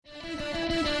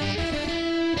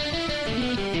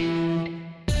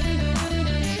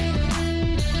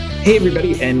Hey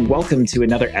everybody, and welcome to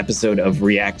another episode of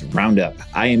React Roundup.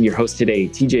 I am your host today,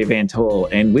 TJ Van Tol,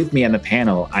 and with me on the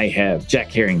panel, I have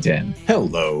Jack Harrington.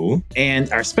 Hello.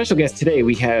 And our special guest today,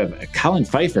 we have Collin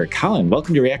Pfeifer. Collin,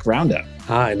 welcome to React Roundup.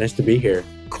 Hi, nice to be here.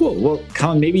 Cool. Well,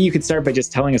 Collin, maybe you could start by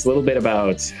just telling us a little bit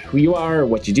about who you are,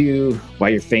 what you do, why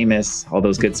you're famous, all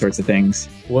those good sorts of things.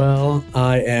 Well,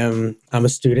 I'm a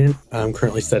student. I'm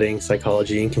currently studying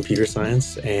psychology and computer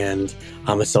science, and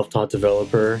I'm a self-taught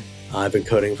developer. I've been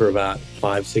coding for about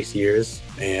 5-6 years,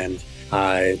 and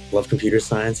I love computer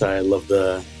science. I love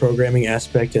the programming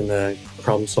aspect and the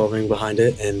problem solving behind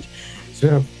it, and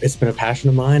it's been a passion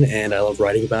of mine, and I love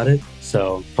writing about it.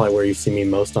 So probably where you've seen me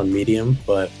most on Medium,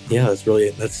 but yeah,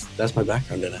 that's my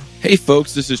background in it. Hey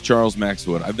folks, this is Charles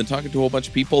Maxwood. I've been talking to a whole bunch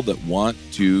of people that want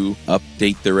to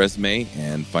update their resume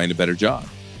and find a better job.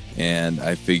 And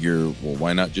I figure, well,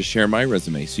 why not just share my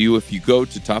resume? So if you go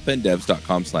to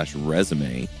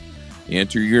topenddevs.com/resume,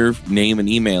 enter your name and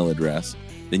email address,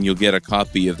 then you'll get a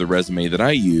copy of the resume that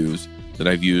I use, that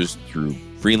I've used through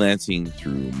freelancing,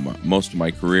 through most of my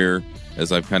career,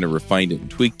 as I've kind of refined it and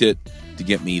tweaked it to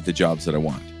get me the jobs that I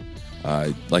want.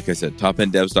 Like I said,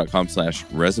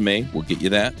 topenddevs.com/resume will get you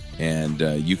that. And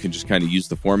you can just kind of use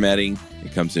the formatting.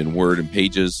 It comes in Word and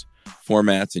Pages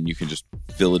formats, and you can just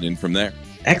fill it in from there.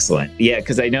 Excellent. Yeah,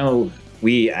 because I know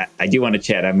I do want to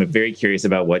chat. I'm very curious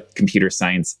about what computer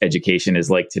science education is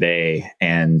like today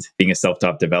and being a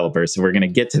self-taught developer. So we're going to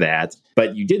get to that.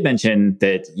 But you did mention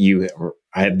that you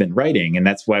have been writing, and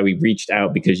that's why we reached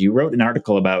out, because you wrote an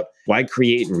article about why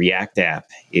create React app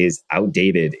is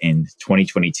outdated in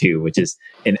 2022, which is,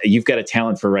 and you've got a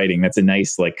talent for writing. That's a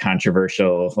nice,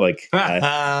 controversial,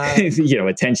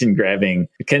 attention grabbing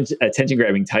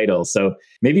title. So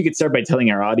maybe you could start by telling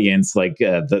our audience,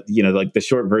 the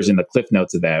short version, the cliff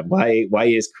notes of that. Why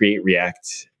is create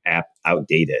React app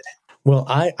outdated? Well,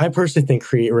 I personally think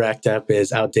create React app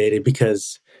is outdated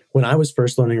because when I was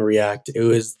first learning React, it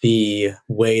was the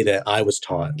way that I was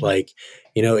taught.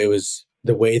 It was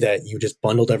the way that you just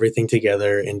bundled everything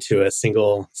together into a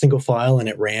single file and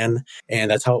it ran, and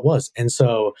that's how it was. And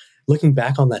so looking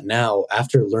back on that now,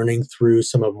 after learning through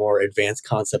some of more advanced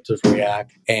concepts of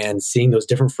React and seeing those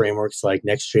different frameworks like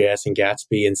Next.js and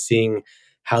Gatsby and seeing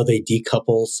how they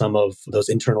decouple some of those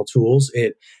internal tools,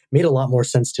 it made a lot more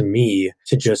sense to me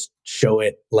to just show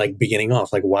it beginning off.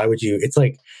 Why would you? It's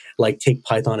like take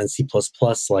Python and C++.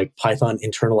 Python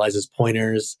internalizes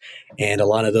pointers and a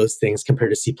lot of those things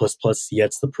compared to C++.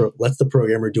 Yet lets the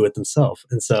programmer do it themselves.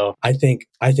 And so I think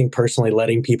personally,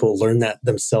 letting people learn that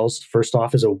themselves first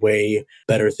off is a way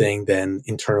better thing than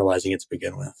internalizing it to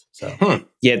begin with. So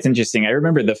yeah, it's interesting. I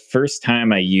remember the first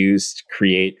time I used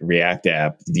Create React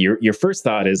App. Your first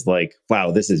thought is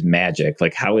wow, this is magic.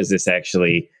 How is this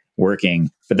actually working?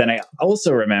 But then I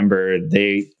also remember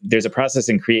there's a process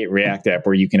in Create React App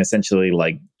where you can essentially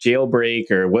jailbreak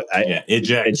or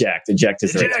eject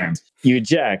is the right term. You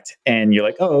eject and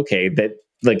you're oh, okay, that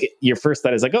your first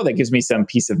thought is oh, that gives me some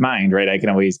peace of mind, right? I can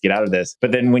always get out of this.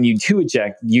 But then when you do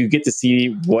eject, you get to see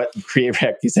what Create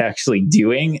React is actually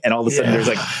doing. And all of a sudden there's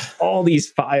all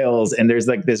these files, and there's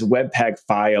this Webpack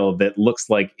file that looks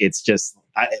like it's just,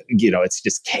 it's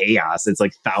just chaos. It's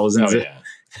thousands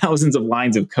of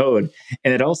lines of code.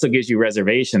 And it also gives you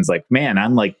reservations man,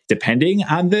 I'm depending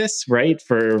on this, right,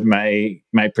 for my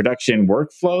production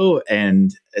workflow.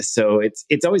 And so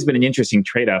it's always been an interesting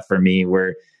trade-off for me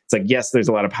where it's yes, there's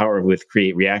a lot of power with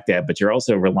Create React App, but you're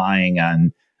also relying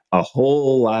on a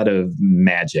whole lot of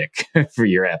magic for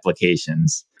your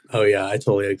applications. Oh yeah, I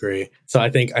totally agree. So I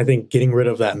think getting rid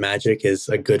of that magic is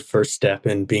a good first step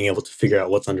in being able to figure out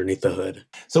what's underneath the hood.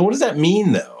 So what does that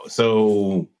mean though?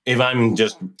 So if I'm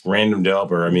just random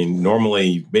developer, normally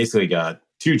you basically got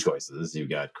two choices. You've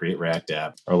got Create React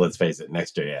App, or let's face it,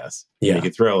 Next.js. Yeah. You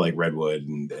could throw Redwood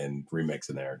and Remix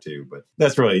in there too, but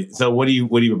that's really, so what are you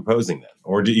proposing then?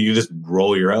 Or do you just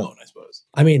roll your own, I suppose?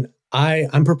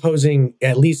 I'm proposing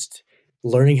at least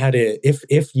learning how to,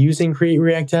 if using Create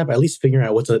React App, at least figuring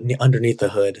out what's underneath the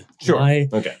hood. Sure.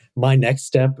 Okay. My next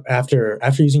step after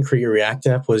using Create React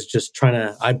App was just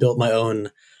I built my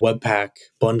own Webpack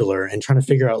bundler and trying to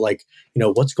figure out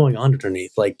what's going on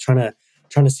underneath,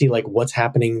 trying to see what's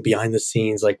happening behind the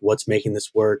scenes, what's making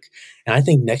this work. And I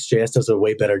think Next.js does a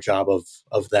way better job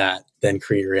of that than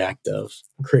Create React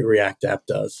App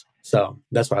does. So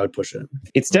that's why I would push it.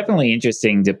 It's definitely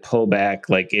interesting to pull back.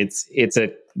 It's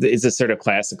a sort of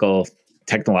classical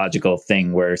technological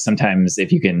thing where sometimes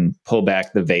if you can pull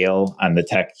back the veil on the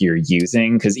tech you're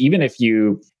using, because even if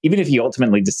you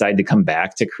ultimately decide to come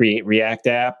back to Create React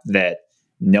App, that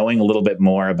knowing a little bit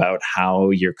more about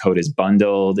how your code is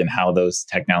bundled and how those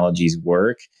technologies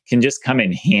work can just come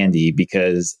in handy,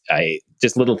 because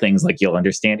just little things like you'll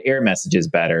understand error messages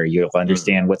better. You'll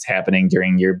understand what's happening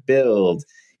during your build.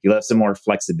 You'll have some more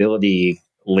flexibility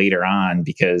later on,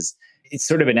 because it's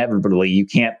sort of inevitably you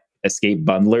can't escape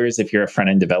bundlers. If you're a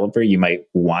front end developer, you might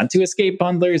want to escape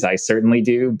bundlers. I certainly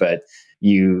do, but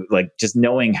you like just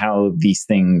knowing how these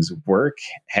things work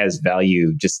has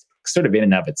value just sort of in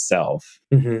and of itself.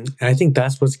 Mm-hmm. And I think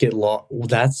that's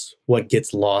what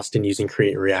gets lost in using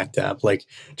Create React App. Like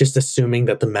just assuming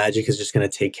that the magic is just going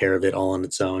to take care of it all on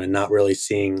its own and not really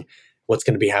seeing what's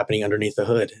going to be happening underneath the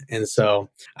hood. And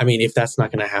so, I mean, if that's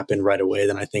not going to happen right away,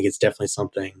 then I think it's definitely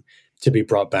something to be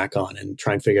brought back on and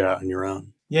try and figure it out on your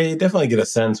own. Yeah, you definitely get a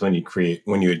sense when you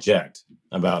eject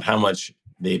about how much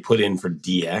they put in for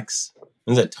DX.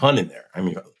 There's a ton in there. I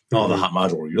mean, all the hot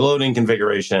module reloading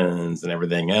configurations and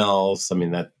everything else. I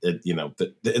mean,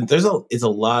 it's a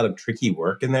lot of tricky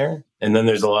work in there. And then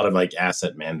there's a lot of like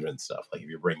asset management stuff. Like if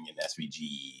you're bringing in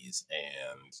SVGs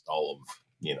and all of,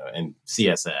 and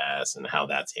CSS and how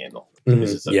that's handled.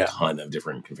 There's just a ton of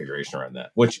different configuration around that,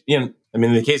 which, in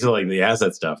the case of like the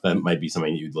asset stuff, that might be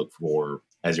something you'd look for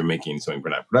as you're making something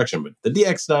for that production. But the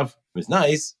DX stuff is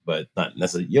nice, but not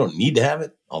necessarily, you don't need to have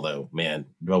it. Although, man,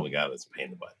 developing out is a pain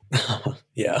in the butt.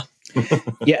 Yeah.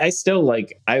 Yeah, I still I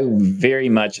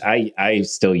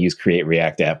still use Create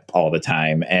React App all the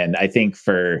time. And I think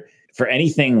for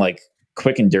anything like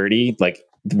quick and dirty, like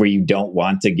where you don't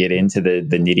want to get into the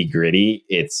nitty gritty,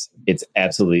 it's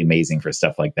absolutely amazing for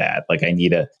stuff like that. Like I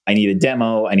need a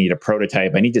demo, I need a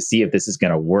prototype, I need to see if this is going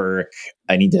to work.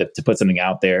 I need to put something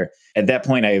out there. At that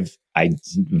point, I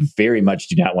very much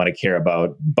do not want to care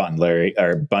about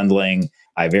bundling.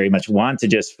 I very much want to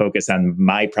just focus on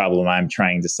my problem I'm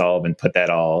trying to solve and put that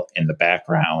all in the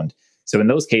background. So in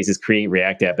those cases, Create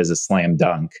React App is a slam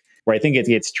dunk. Where I think it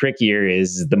gets trickier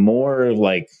is the more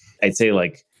I'd say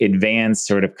advanced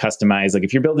sort of customized, like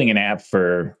if you're building an app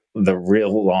for the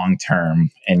real long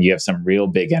term and you have some real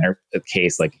big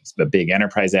case, like a big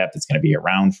enterprise app that's going to be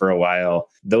around for a while,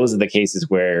 those are the cases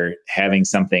where having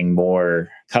something more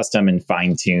custom and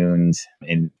fine tuned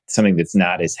and something that's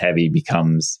not as heavy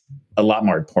becomes a lot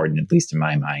more important, at least in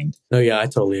my mind. No, yeah, I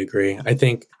totally agree. I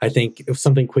think if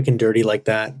something quick and dirty like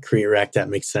that, Create React App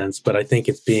makes sense. But I think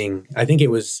it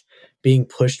was being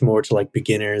pushed more to like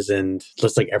beginners and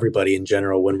just like everybody in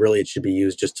general, when really it should be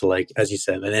used just to like, as you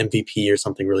said, an MVP or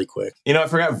something really quick. I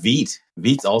forgot Vite.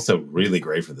 Vite's also really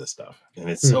great for this stuff. And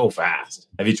it's so fast.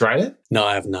 Have you tried it? No,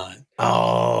 I have not.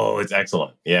 Oh, it's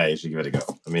excellent. Yeah, you should give it a go.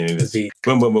 I mean, it is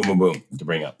boom, boom, boom, boom, boom to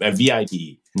bring up. And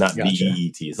VIT, not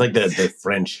VEET. It's like the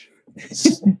French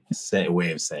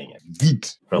way of saying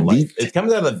it. Vite. It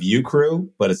comes out of the Vue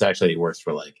crew, but it works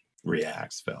for like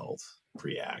React, Svelte,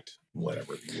 Preact,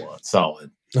 whatever you want.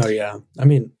 Solid. Oh yeah. I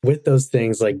mean, with those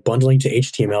things, like bundling to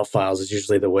HTML files is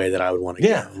usually the way that I would want to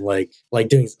go. Like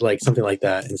doing like something like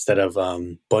that instead of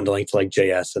bundling to like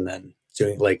JS and then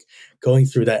doing like going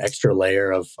through that extra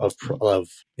layer of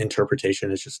interpretation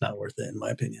is just not worth it, in my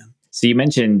opinion. So you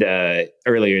mentioned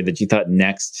earlier that you thought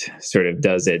Next sort of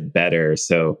does it better.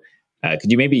 So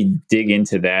could you maybe dig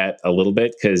into that a little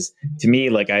bit? Because to me,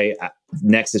 like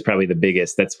Next is probably the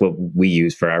biggest. That's what we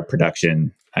use for our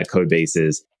production code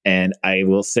bases. And I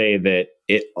will say that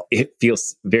it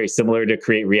feels very similar to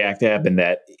Create React App in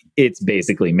that it's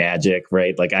basically magic,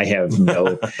 right? Like I couldn't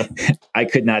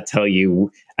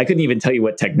even tell you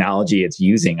what technology it's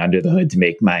using under the hood to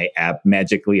make my app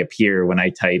magically appear when I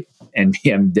type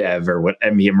npm dev or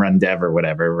npm run dev or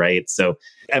whatever, right? So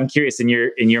I'm curious in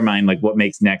your mind, like what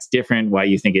makes Next different, why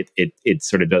you think it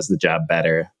sort of does the job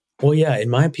better. Well, yeah, in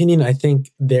my opinion, I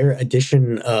think their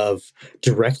addition of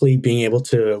directly being able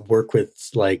to work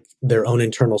with like their own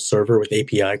internal server with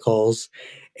API calls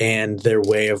and their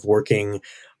way of working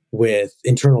with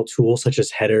internal tools such as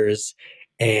headers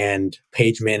and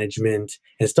page management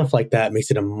and stuff like that makes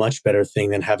it a much better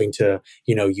thing than having to,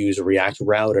 use React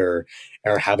Router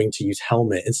or having to use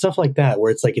Helmet and stuff like that,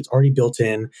 where it's like it's already built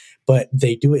in, but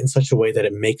they do it in such a way that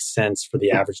it makes sense for the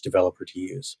average developer to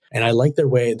use. And I like their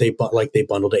way they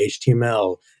bundle to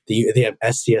HTML. They have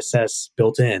SCSS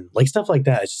built in, like stuff like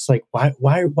that. It's just like why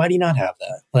do you not have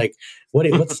that? Like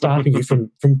what's stopping you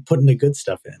from putting the good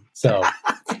stuff in? So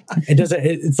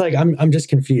it's like I'm just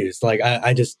confused. Like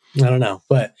I don't know.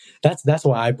 But that's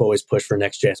why I've always pushed for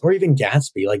Next.js or even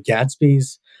Gatsby. Like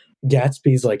Gatsby's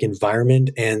like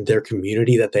environment and their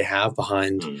community that they have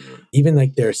behind even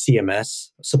like their CMS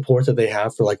support that they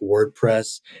have for like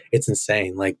WordPress. It's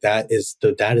insane. Like that is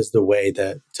the way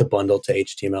to bundle to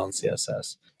HTML and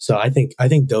CSS. So I think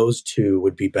those two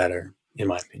would be better in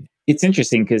my opinion. It's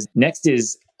interesting because Next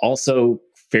is also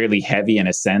fairly heavy in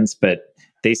a sense, but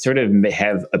they sort of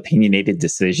have opinionated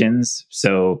decisions.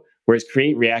 So whereas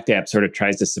Create React App sort of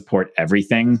tries to support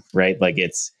everything, right? Like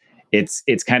it's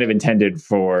kind of intended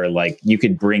for like you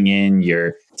could bring in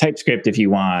your TypeScript if you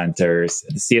want, or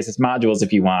CSS modules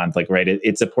if you want, like, right?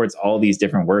 It supports all these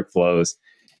different workflows.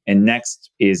 And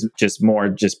Next is just more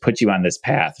just put you on this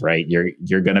path, right?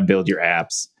 You're going to build your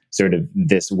apps sort of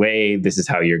this way. This is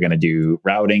how you're going to do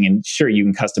routing. And sure, you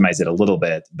can customize it a little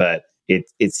bit, but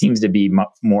it seems to be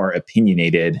more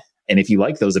opinionated. And if you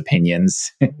like those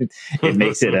opinions, it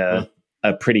makes it a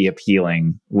pretty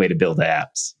appealing way to build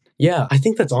apps. Yeah, I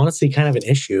think that's honestly kind of an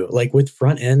issue. Like with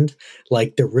front end,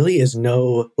 like there really is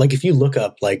no, like if you look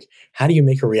up, like, how do you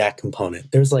make a React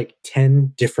component? There's like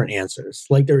 10 different answers.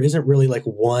 Like there isn't really like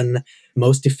one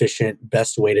most efficient,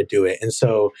 best way to do it. And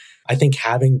so I think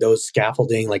having those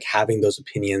scaffolding, like having those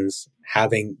opinions,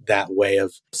 having that way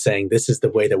of saying this is the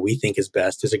way that we think is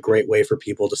best is a great way for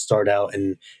people to start out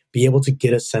and be able to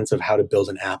get a sense of how to build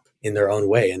an app in their own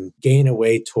way and gain a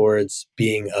way towards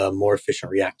being a more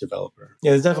efficient React developer.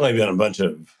 Yeah, there's definitely been a bunch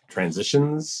of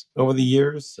transitions over the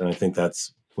years. And I think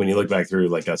that's when you look back through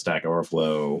like a Stack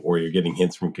Overflow, or you're getting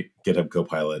hints from GitHub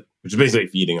Copilot, which is basically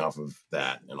feeding off of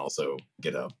that, and also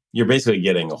GitHub. You're basically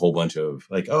getting a whole bunch of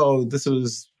like, oh, this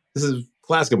is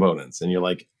class components. And you're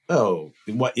like, oh,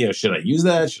 what, should I use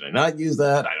that? Should I not use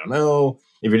that? I don't know.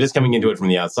 If you're just coming into it from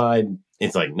the outside,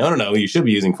 it's like, no, you should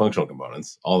be using functional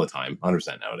components all the time,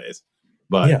 100% nowadays.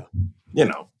 But,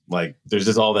 like there's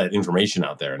just all that information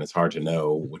out there, and it's hard to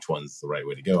know which one's the right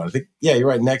way to go. And I think, yeah, you're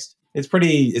right. Next, it's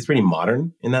pretty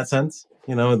modern in that sense.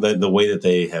 The way that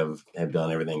they have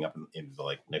done everything up in the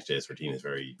like Next.js 13 is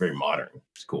very, very modern.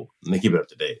 It's cool. And they keep it up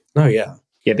to date. Oh, yeah.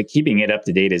 Yeah, the keeping it up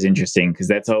to date is interesting because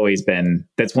that's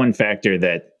one factor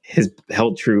that has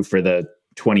held true for the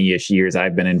 20-ish years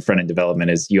I've been in front-end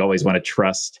development is you always want to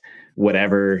trust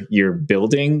whatever you're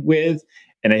building with.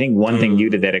 And I think one thing new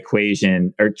to that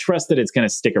equation, or trust that it's going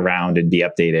to stick around and be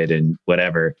updated and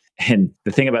whatever. And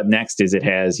the thing about Next is it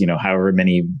has, however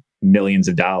many millions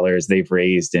of dollars they've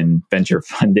raised in venture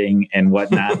funding and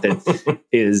whatnot that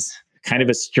is kind of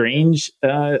a strange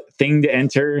thing to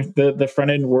enter the front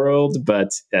end world.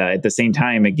 But at the same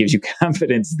time, it gives you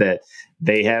confidence that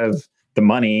they have the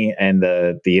money and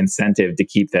the incentive to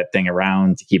keep that thing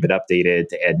around, to keep it updated,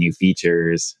 to add new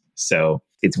features. So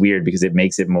it's weird because it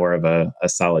makes it more of a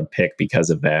solid pick because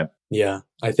of that. Yeah,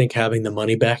 I think having the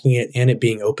money backing it and it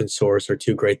being open source are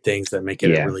two great things that make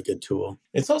it a really good tool.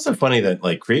 It's also funny that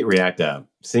like Create React App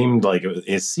seemed like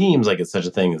it seems like it's such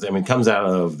a thing. It comes out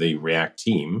of the React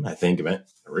team, I think,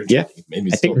 originally. Yeah,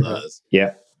 maybe it still does.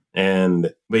 Yeah.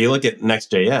 But you look at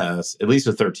Next.js, at least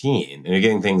with 13, and you're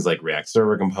getting things like React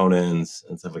Server components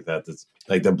and stuff like that. That's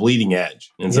like the bleeding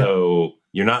edge. And so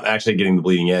you're not actually getting the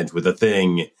bleeding edge with a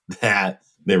thing that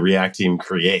the React team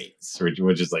creates,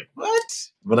 which is like, what?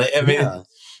 But I mean,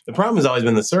 the problem has always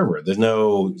been the server. There's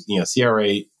no,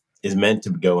 CRA is meant to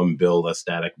go and build a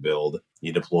static build.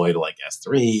 You deploy to like S3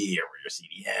 or your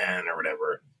CDN or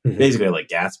whatever. Mm-hmm. Basically like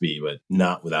Gatsby, but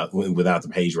not without the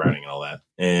page routing and all that.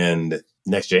 And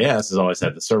Next.js has always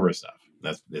had the server stuff.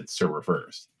 It's server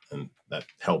first. And that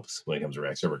helps when it comes to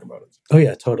React Server components. Oh,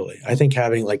 yeah, totally. I think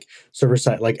having like server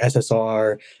side, like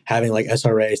SSR, having like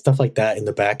SRA, stuff like that in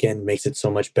the back end makes it so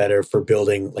much better for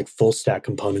building like full stack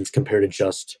components compared to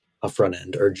just a front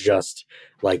end or just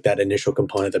like that initial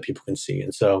component that people can see.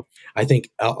 And so I think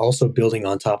also building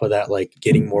on top of that, like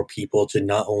getting more people to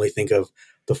not only think of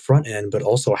the front end, but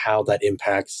also how that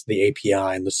impacts the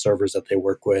API and the servers that they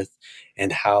work with,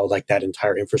 and how like that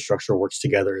entire infrastructure works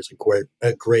together is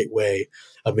a great way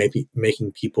of maybe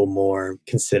making people more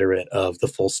considerate of the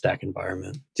full stack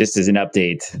environment. Just as an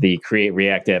update, the Create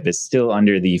React app is still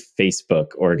under the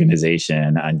Facebook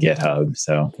organization on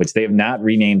GitHub, which they have not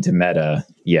renamed to Meta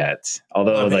yet.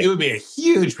 Although it would be a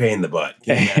huge pain in the butt.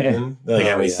 Can you imagine? Like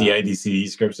how many CI/CD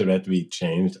scripts would have to be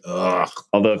changed? Ugh.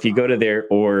 Although if you go to their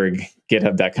org,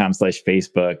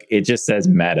 github.com/Facebook, it just says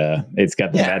Meta. It's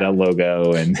got the Meta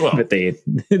logo, but they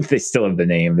still have the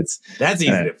name. That's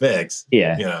easy to fix.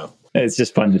 Yeah. It's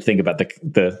just fun to think about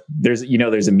there's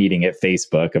a meeting at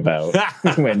Facebook about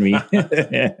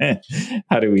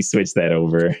how do we switch that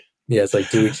over? Yeah, it's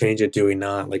like, do we change it? Do we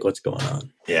not? Like, what's going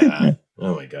on? Yeah.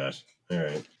 Oh my gosh. All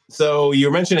right. So you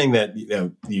were mentioning that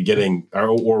you getting,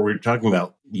 or we're talking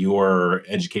about your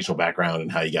educational background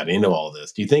and how you got into all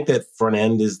this. Do you think that front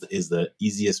end is the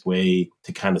easiest way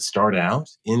to kind of start out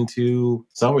into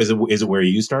software? Is it where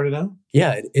you started out?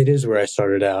 Yeah, it is where I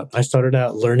started out. I started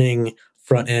out learning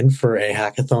front end for a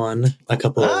hackathon.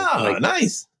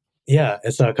 Nice. Yeah,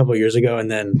 it's a couple of years ago,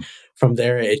 and then from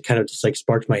there, it kind of just like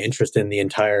sparked my interest in the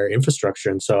entire infrastructure.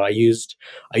 And so I used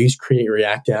Create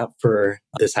React app for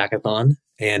this hackathon,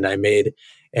 and I made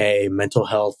a mental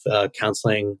health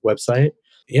counseling website.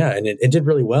 Yeah, and it did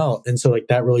really well. And so like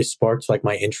that really sparked like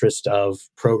my interest of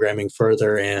programming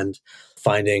further and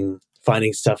finding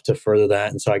stuff to further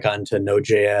that. And so I got into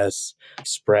Node.js,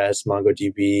 Express,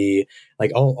 MongoDB,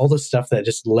 like all the stuff that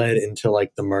just led into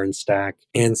like the MERN stack.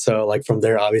 And so like from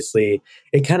there, obviously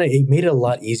it made it a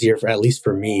lot easier for, at least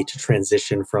for me, to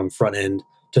transition from front end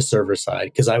to server side,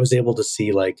 because I was able to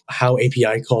see like how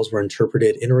API calls were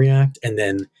interpreted in React and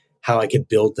then how I could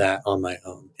build that on my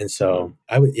own. And so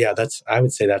I would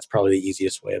say that's probably the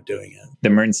easiest way of doing it.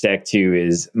 The MERN stack too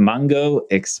is Mongo,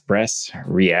 Express,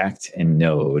 React, and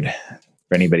Node.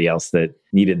 For anybody else that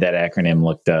needed that acronym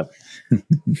looked up.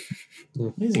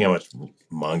 Amazing how much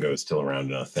Mongo is still around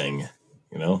in a thing,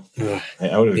 you know?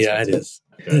 I would have Yeah, it is.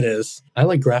 Okay. It is. I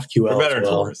like GraphQL. For better as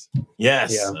well. and for worse.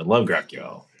 Yes, yeah. I love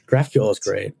GraphQL. GraphQL is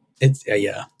great. It's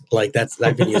like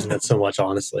I've been using it so much,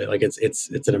 honestly. Like it's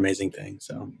an amazing thing.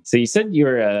 So you said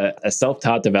you're a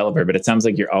self-taught developer, but it sounds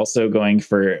like you're also going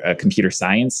for a computer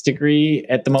science degree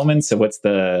at the moment. So what's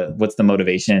the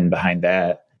motivation behind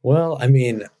that? Well, I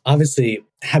mean, obviously,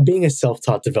 being a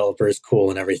self-taught developer is cool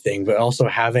and everything, but also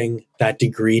having that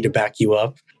degree to back you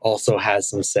up also has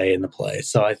some say in the play.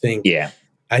 So I think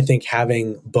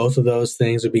having both of those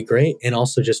things would be great, and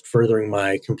also just furthering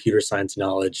my computer science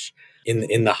knowledge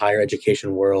in the higher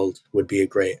education world would be a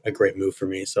great move for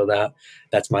me. So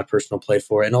that's my personal play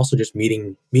for it. And also just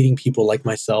meeting people like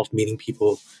myself, meeting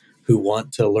people who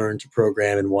want to learn to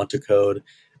program and want to code,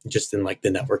 just in like the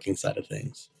networking side of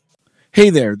things. Hey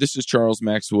there, this is Charles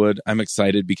Max Wood. I'm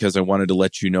excited because I wanted to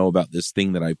let you know about this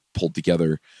thing that I pulled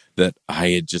together that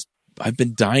I've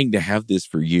been dying to have this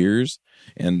for years,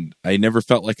 and I never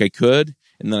felt like I could.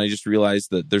 And then I just realized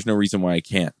that there's no reason why I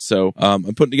can't. So I'm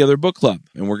putting together a book club,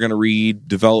 and we're going to read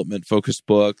development-focused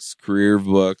books, career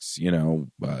books,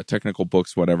 technical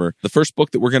books, whatever. The first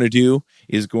book that we're going to do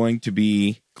is going to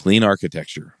be Clean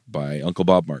Architecture by Uncle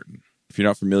Bob Martin. If you're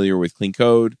not familiar with Clean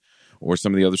Code or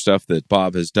some of the other stuff that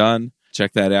Bob has done,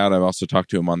 check that out. I've also talked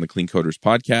to him on the Clean Coders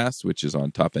podcast, which is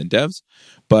on Top End Devs.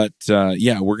 But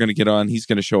we're going to get on. He's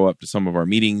going to show up to some of our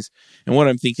meetings. And what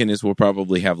I'm thinking is we'll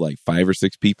probably have like 5 or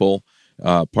 6 people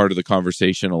part of the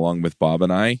conversation along with Bob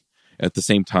and I at the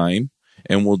same time.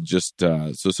 And we'll just,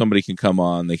 so somebody can come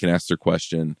on, they can ask their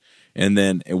question, and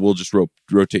then we'll just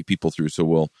rotate people through.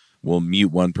 So we'll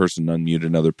mute one person, unmute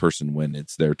another person when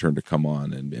it's their turn to come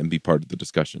on and be part of the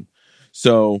discussion.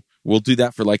 So we'll do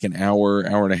that for like an hour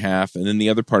and a half. And then the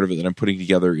other part of it that I'm putting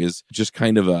together is just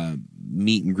kind of a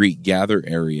meet and greet gather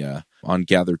area on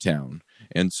GatherTown.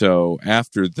 And so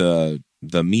after the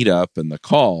meetup and the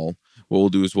call, what we'll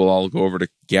do is we'll all go over to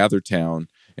GatherTown,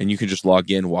 and you can just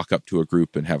log in, walk up to a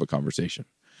group and have a conversation.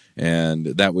 And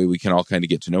that way we can all kind of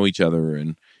get to know each other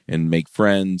and make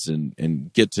friends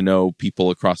and get to know people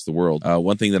across the world.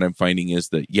 One thing that I'm finding is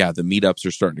that, the meetups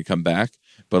are starting to come back,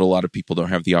 but a lot of people don't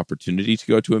have the opportunity to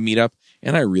go to a meetup.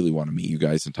 And I really want to meet you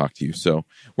guys and talk to you. So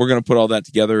we're going to put all that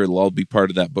together. It'll all be part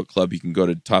of that book club. You can go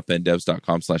to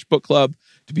topenddevs.com/book club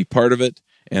to be part of it.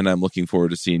 And I'm looking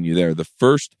forward to seeing you there. The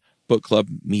first book club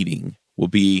meeting will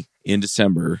be in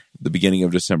December, the beginning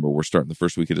of December. We're starting the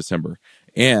first week of December.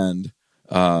 And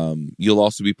you'll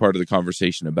also be part of the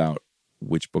conversation about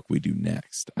which book we do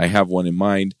next. I have one in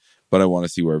mind, but I want to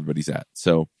see where everybody's at.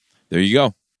 So there you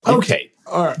go. Okay.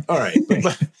 All right.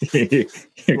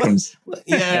 Here comes.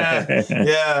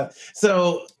 Yeah.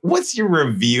 So what's your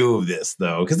review of this,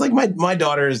 though? Because like my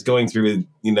daughter is going through,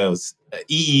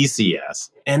 EECS,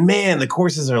 and man, the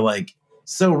courses are like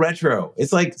so retro.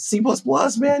 It's like C++,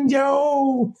 man.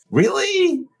 Yo,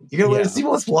 really? You're going to learn C++?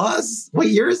 What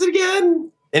year is it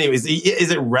again? Anyways,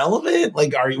 is it relevant?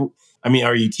 Like, are you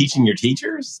teaching your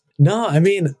teachers? No, I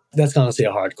mean, that's honestly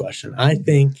a hard question. I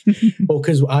think,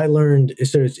 because I learned,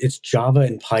 so it's Java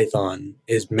and Python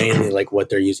is mainly like what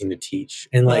they're using to teach.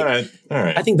 And like, all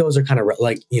right. I think those are kind of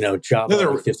like, Java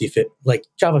 50-50, like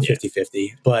Java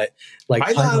 50-50, but like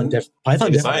Python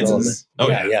definitely relevant.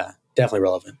 Yeah, definitely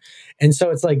relevant. And so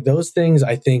it's like those things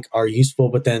I think are useful,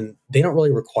 but then they don't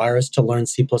really require us to learn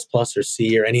C++ or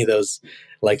C or any of those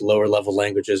like lower level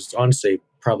languages. It's honestly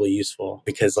probably useful,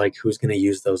 because like who's going to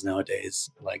use those nowadays?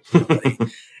 Like nobody.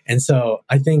 And so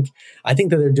I think that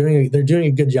they're doing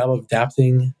a good job of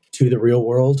adapting to the real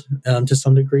world to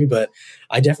some degree, but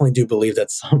I definitely do believe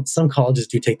that some colleges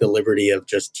do take the liberty of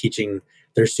just teaching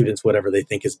their students whatever they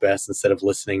think is best instead of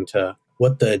listening to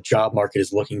what the job market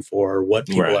is looking for or what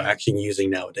people are actually using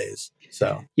nowadays.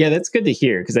 So yeah, that's good to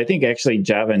hear, because I think actually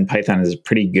Java and Python is a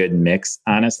pretty good mix,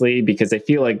 honestly, because I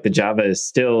feel like the Java is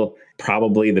still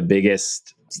probably the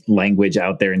biggest language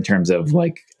out there in terms of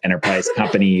like enterprise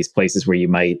companies, places where you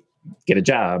might get a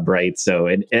job, right? So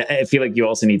I feel like you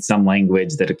also need some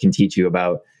language that can teach you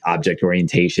about object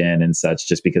orientation and such,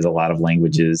 just because a lot of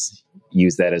languages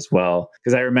use that as well.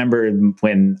 Because I remember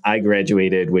when I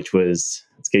graduated, which was,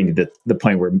 it's getting to the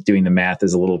point where doing the math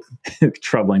is a little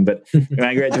troubling, but when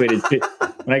I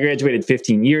graduated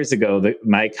 15 years ago,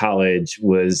 my college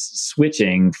was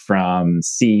switching from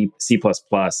C++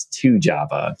 to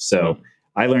Java. So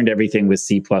I learned everything with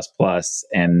C++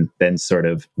 and then sort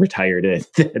of retired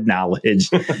that knowledge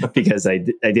because I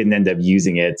didn't end up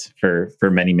using it for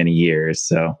many, many years.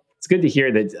 So it's good to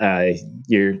hear that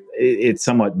it's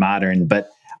somewhat modern,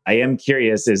 but I am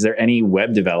curious, is there any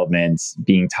web development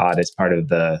being taught as part of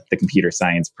the computer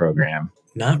science program?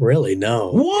 Not really,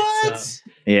 no. What?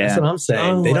 Yeah. That's what I'm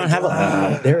saying. They don't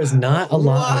have there is not a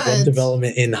lot of web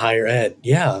development in higher ed.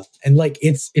 Yeah. And like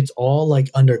it's all like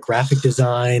under graphic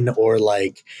design or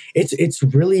like it's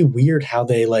really weird how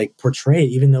they like portray it,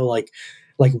 even though like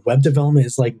web development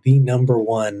is like the number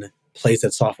one place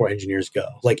that software engineers go.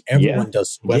 Like everyone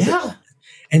does web development.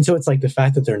 And so it's like the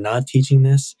fact that they're not teaching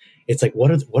this, it's like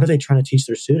what are they trying to teach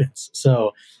their students?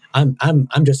 So I'm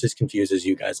just as confused as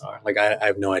you guys are. Like I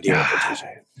have no idea what they're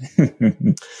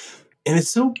teaching. And it's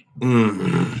so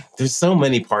there's so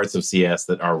many parts of CS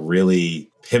that are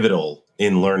really pivotal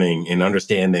in learning and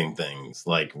understanding things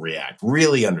like React,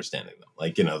 really understanding them.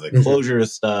 Like, you know, the closure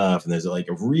stuff, and there's like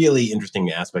a really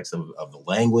interesting aspects of the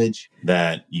language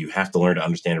that you have to learn to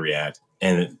understand React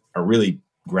and are really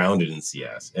grounded in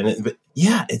CS. But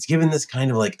it's given this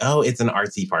kind of like, oh, it's an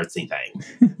artsy fartsy thing.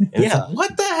 And it's like,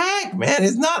 what the heck, man?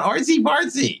 It's not artsy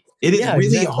fartsy. It is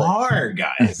really hard,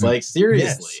 guys. Like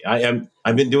seriously,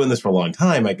 I've been doing this for a long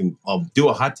time. I'll do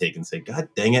a hot take and say, God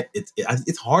dang it,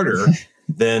 it's harder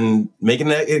than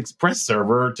making an Express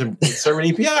server to serve an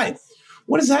API.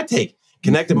 What does that take?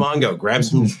 Connect to Mongo, grab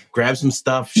some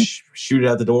stuff, shoot it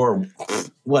out the door,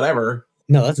 whatever.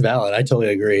 No, that's valid. I totally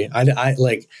agree.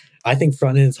 I think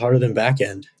front end is harder than back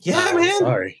end. Yeah, man.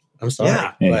 I'm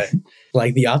sorry. But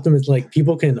like the like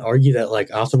people can argue that like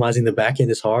optimizing the back end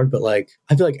is hard, but like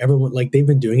I feel like everyone, like they've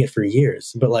been doing it for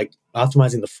years, but like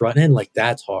optimizing the front end, like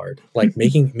that's hard. Like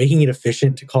making it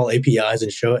efficient to call APIs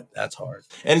and show it, that's hard.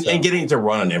 And getting it to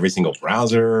run on every single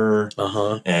browser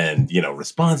and, you know,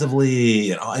 responsively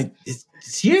and all, it's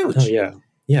huge. Oh yeah.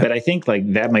 Yeah. But I think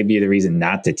like that might be the reason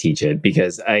not to teach it,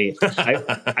 because I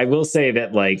will say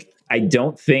that like I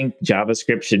don't think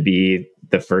JavaScript should be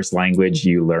the first language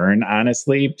you learn,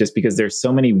 honestly, just because there's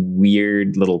so many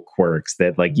weird little quirks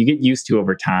that like you get used to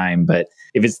over time. But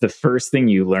if it's the first thing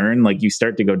you learn, like you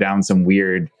start to go down some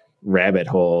weird rabbit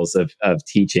holes of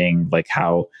teaching like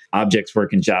how objects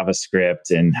work in JavaScript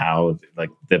and how like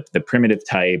the primitive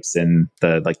types and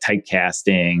the like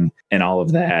typecasting and all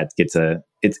of that it's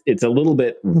a little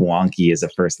bit wonky as a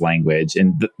first language,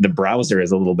 and the browser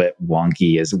is a little bit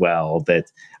wonky as well. That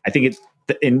I think it's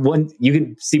in one, you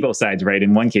can see both sides, right?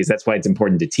 In one case, that's why it's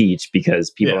important to teach, because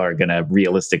people are going to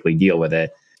realistically deal with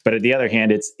it. But on the other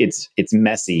hand, it's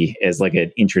messy as like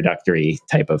an introductory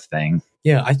type of thing.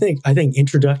 Yeah, I think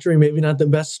introductory maybe not the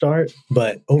best start,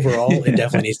 but overall it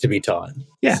definitely needs to be taught.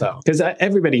 Yeah, because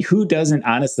everybody who doesn't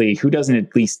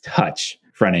at least touch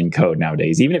front end code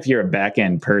nowadays, even if you're a back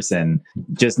end person,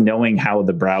 just knowing how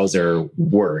the browser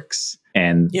works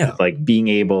and like being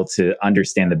able to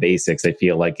understand the basics, I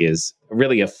feel like is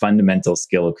really a fundamental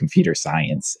skill of computer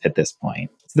science at this point.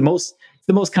 It's the most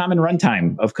common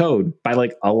runtime of code by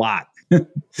like a lot.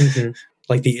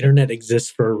 Like the internet exists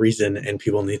for a reason and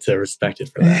people need to respect it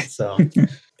for that. So,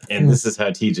 and this is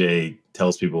how TJ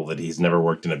tells people that he's never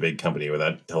worked in a big company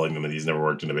without telling them that he's never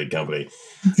worked in a big company.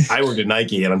 I worked at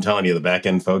Nike, and I'm telling you, the back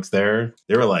end folks there,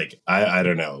 they were like, I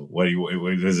don't know, what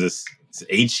is this? It's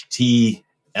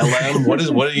HTLM? What is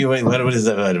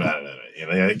that about? You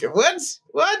know, like,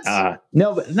 what?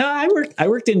 No, I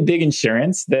worked in big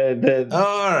insurance.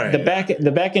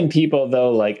 The back end people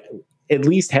though, like at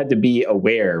least had to be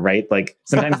aware, right? Like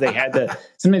sometimes they had to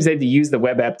use the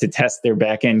web app to test their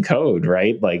back end code,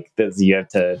 right? Like you have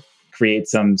to create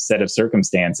some set of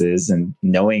circumstances and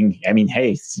knowing, I mean,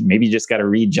 hey, maybe you just got to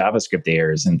read JavaScript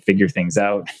errors and figure things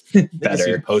out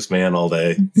better. Postman all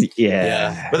day.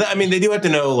 Yeah. But I mean, they do have to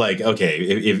know, like, okay,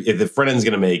 if the front end is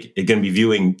going to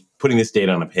be putting this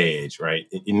data on a page, right?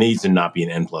 It needs to not be an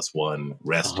N+1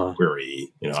 REST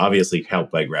query, you know, obviously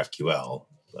helped by GraphQL,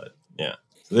 but yeah.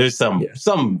 There's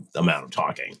some amount of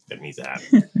talking that needs to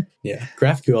happen. Yeah.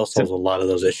 GraphQL solves a lot of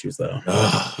those issues though.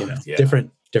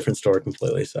 Different story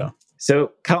completely.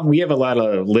 So, Collin, we have a lot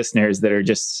of listeners that are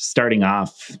just starting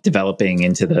off developing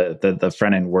into the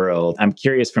front end world. I'm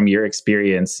curious from your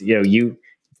experience, you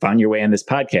found your way on this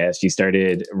podcast, you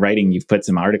started writing, you've put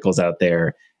some articles out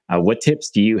there. What tips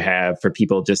do you have for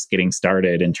people just getting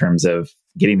started in terms of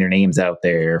getting their names out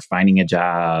there, finding a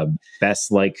job,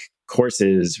 best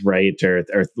courses, right? Or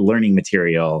learning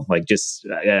material?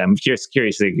 I'm just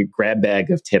curious, a grab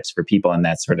bag of tips for people in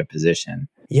that sort of position.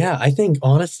 Yeah, I think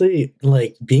honestly,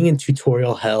 being in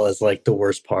tutorial hell is the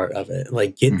worst part of it.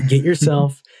 Get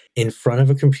yourself in front of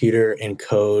a computer and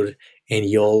code, and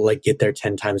you'll get there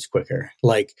 10 times quicker.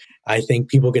 I think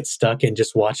people get stuck in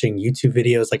just watching YouTube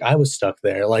videos. I was stuck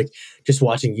there, just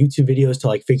watching YouTube videos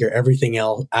to figure everything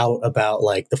else out about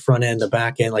the front end, the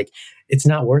back end. It's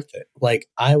not worth it.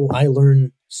 I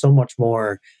learn so much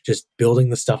more just building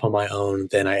the stuff on my own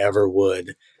than I ever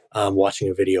would watching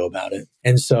a video about it.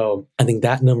 And so I think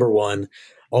that number one.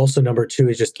 Also, number two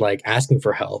is just asking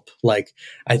for help.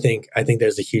 I think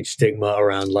there's a huge stigma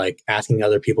around asking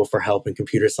other people for help in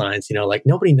computer science.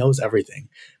 Nobody knows everything.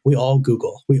 We all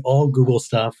Google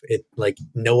stuff.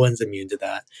 No one's immune to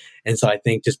that. And so I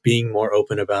think just being more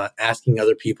open about asking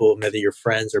other people, whether your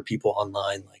friends or people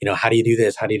online, how do you do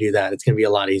this? How do you do that? It's going to be a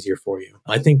lot easier for you.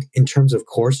 I think in terms of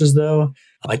courses though,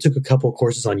 I took a couple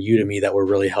courses on Udemy that were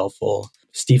really helpful.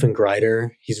 Stephen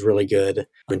Grider, he's really good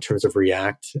in terms of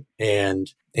React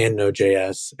and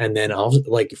Node.js. And then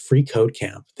Free Code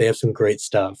Camp. They have some great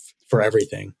stuff for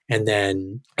everything. And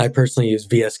then I personally use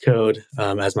VS Code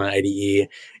as my IDE.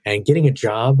 And getting a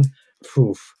job,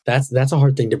 that's a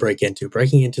hard thing to break into.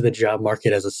 Breaking into the job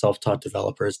market as a self-taught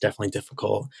developer is definitely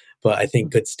difficult. But I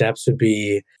think good steps would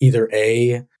be either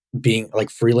being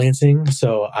freelancing.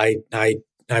 So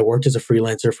I worked as a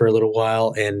freelancer for a little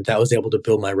while, and that was able to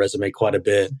build my resume quite a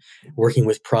bit, working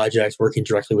with projects, working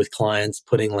directly with clients,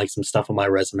 putting some stuff on my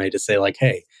resume to say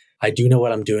hey, I do know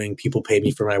what I'm doing. People pay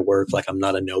me for my work. I'm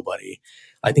not a nobody.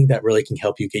 I think that really can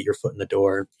help you get your foot in the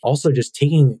door. Also, just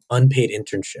taking unpaid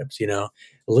internships, a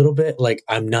little bit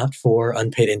I'm not for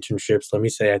unpaid internships. Let me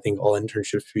say, I think all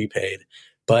internships should be paid.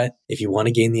 But if you want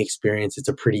to gain the experience, it's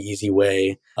a pretty easy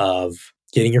way of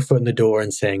getting your foot in the door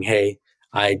and saying, hey,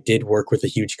 I did work with a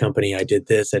huge company. I did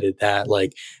this, I did that.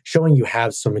 Showing you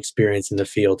have some experience in the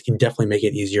field can definitely make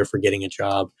it easier for getting a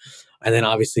job. And then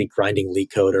obviously grinding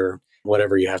leak code or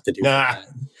whatever you have to do for that,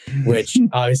 which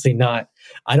obviously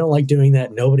I don't like doing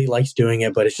that. Nobody likes doing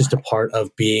it, but it's just a part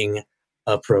of being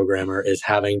a programmer is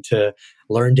having to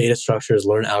learn data structures,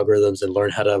 learn algorithms, and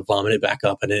learn how to vomit it back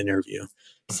up in an interview.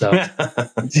 So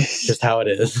just how it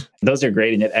is. Those are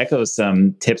great. And it echoes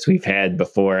some tips we've had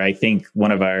before. I think one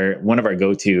of our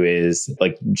go-to is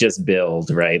just build,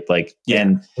 right?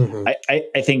 And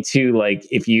I think too,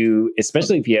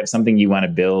 especially if you have something you want to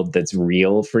build that's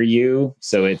real for you.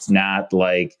 So it's not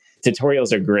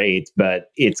tutorials are great,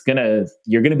 but you're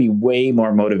going to be way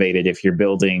more motivated if you're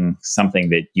building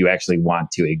something that you actually want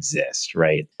to exist,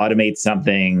 right? Automate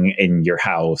something in your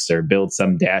house or build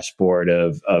some dashboard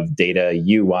of data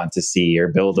you want to see, or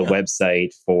build a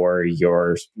website for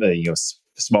your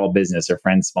small business or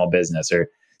friend's small business or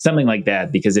something like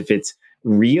that. Because if it's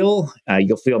real,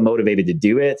 you'll feel motivated to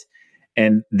do it.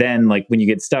 And then when you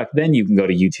get stuck, then you can go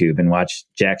to YouTube and watch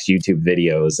Jack's YouTube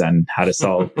videos on how to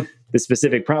solve the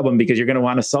specific problem, because you're going to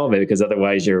want to solve it, because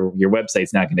otherwise your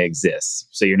website's not going to exist.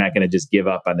 So you're not going to just give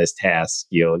up on this task.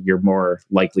 You're more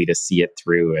likely to see it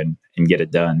through and get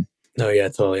it done. No, yeah,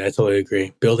 totally. I totally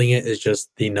agree. Building it is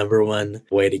just the number one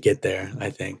way to get there, I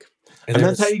think. And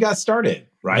that's how you got started,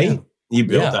 right? Yeah. You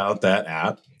built out that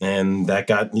app, and that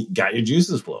got your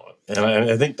juices flowing. And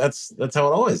I think that's how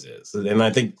it always is. And I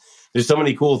think there's so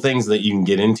many cool things that you can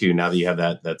get into now that you have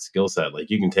that skill set.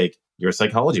 You can take your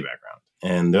psychology background.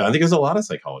 And I think there's a lot of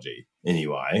psychology in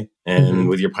UI. And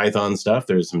with your Python stuff,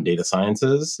 there's some data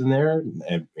sciences in there,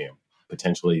 and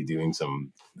potentially doing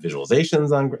some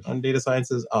visualizations on data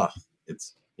sciences.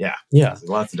 It's there's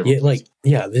lots of different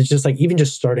there's just even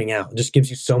just starting out just gives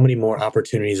you so many more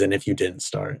opportunities than if you didn't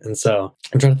start. And so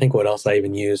I'm trying to think what else I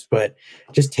even used, but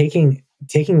just taking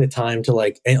the time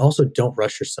to and also don't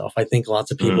rush yourself. I think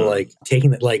lots of people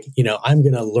taking that, I'm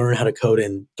going to learn how to code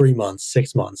in 3 months,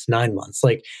 6 months, 9 months.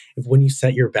 When you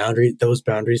set your those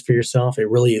boundaries for yourself, it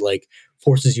really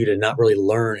forces you to not really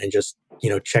learn and just,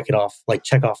 check it off,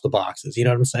 check off the boxes. You know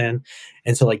what I'm saying?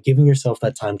 And so giving yourself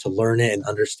that time to learn it and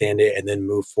understand it and then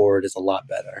move forward is a lot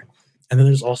better. And then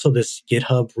there's also this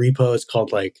GitHub repo. It's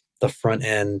called the front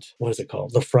end, what is it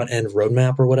called? The front end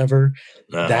roadmap or whatever.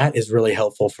 That is really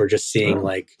helpful for just seeing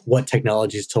like what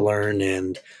technologies to learn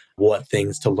and what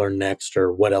things to learn next,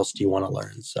 or what else do you want to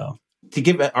learn. So to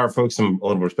give our folks a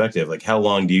little perspective, like how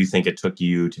long do you think it took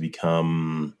you to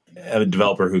become a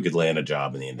developer who could land a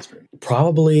job in the industry?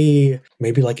 Probably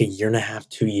maybe like a year and a half,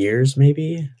 2 years,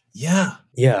 maybe. Yeah.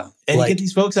 Yeah. And you get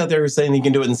these folks out there who are saying you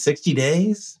can do it in 60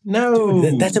 days? No.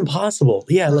 Dude, that's impossible.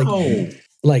 Yeah. No.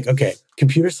 Okay,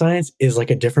 computer science is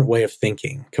like a different way of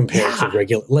thinking compared to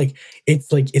regular.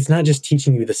 It's not just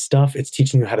teaching you the stuff; it's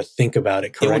teaching you how to think about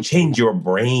it correctly. It will change your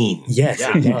brain. Yes,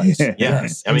 it does.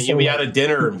 Yes. I mean, you'll be out at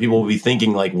dinner and people will be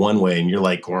thinking like one way, and you're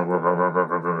like,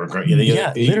 literally,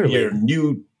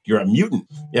 you're a mutant.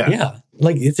 Yeah.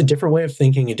 Like it's a different way of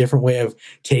thinking, a different way of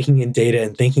taking in data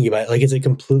and thinking about it. Like it's a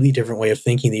completely different way of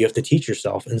thinking that you have to teach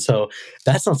yourself. And so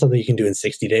that's not something you can do in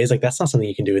 60 days. Like that's not something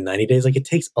you can do in 90 days. Like it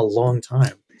takes a long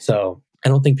time. So I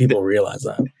don't think people realize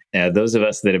that. Yeah, those of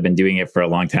us that have been doing it for a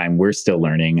long time, we're still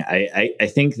learning. I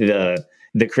think the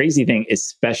crazy thing,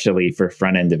 especially for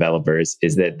front-end developers,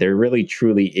 is that there really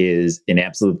truly is an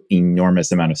absolute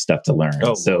enormous amount of stuff to learn.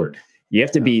 Lord. You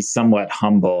have to be somewhat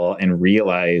humble and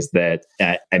realize that,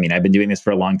 I've been doing this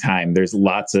for a long time. There's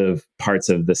lots of parts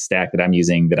of the stack that I'm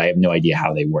using that I have no idea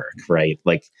how they work, right?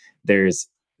 Like there's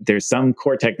some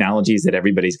core technologies that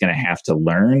everybody's going to have to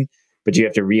learn, but you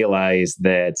have to realize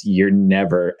that you're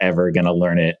never, ever going to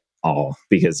learn it all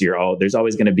because there's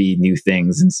always going to be new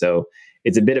things. And so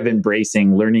it's a bit of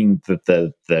embracing learning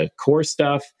the core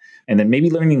stuff, and then maybe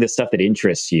learning the stuff that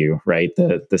interests you, right?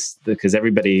 Because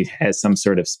everybody has some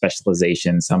sort of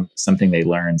specialization, something they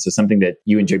learn. So something that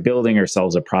you enjoy building or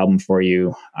solves a problem for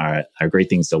you are great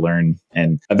things to learn.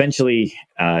 And eventually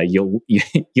you'll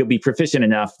be proficient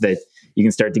enough that you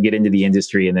can start to get into the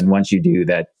industry. And then once you do,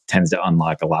 that tends to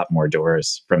unlock a lot more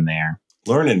doors from there.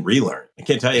 Learn and relearn. I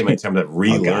can't tell you how many times I've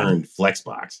relearned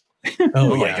Flexbox.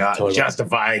 Oh my God. Totally.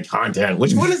 Justify content.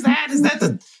 Which one is that? Is that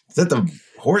the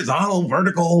horizontal,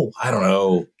 vertical? I don't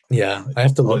know. Yeah. I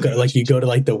have to look at, like, you go to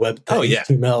like the web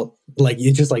HTML, like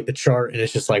it's just like the chart, and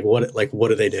it's just like what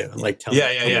do they do? Like tell me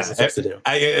what it's supposed to do.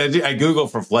 I Google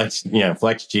for Flex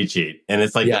cheat sheet, and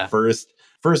it's like the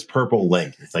first purple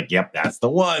link. It's like, yep, that's the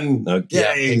one. Okay.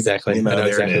 Yeah, exactly. I know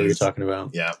exactly what you're talking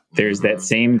about. Yeah. There's that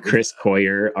same Chris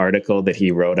Coyier article that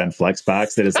he wrote on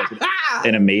Flexbox that is like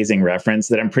an amazing reference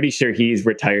that I'm pretty sure he's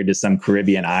retired to some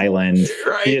Caribbean island.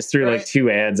 Right, he just threw like 2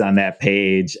 ads on that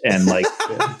page. And like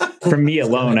for me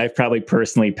alone, I've probably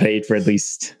personally paid for at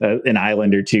least an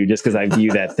island or two just because I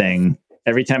view that thing.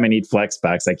 Every time I need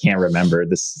Flexbox, I can't remember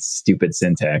this stupid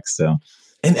syntax. So,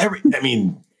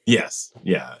 yes.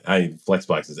 Yeah.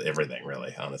 Flexbox is everything,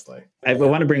 really, honestly. I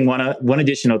want to bring one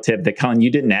additional tip that, Collin, you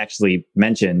didn't actually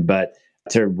mention, but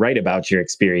to write about your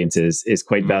experiences is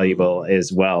quite valuable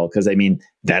as well. Because,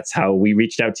 that's how we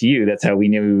reached out to you. That's how we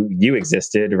knew you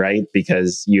existed, right?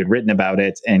 Because you had written about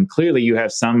it. And clearly you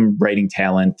have some writing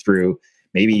talent through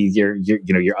maybe your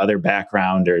other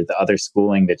background or the other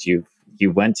schooling that you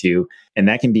went to. And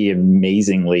that can be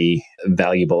amazingly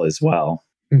valuable as well.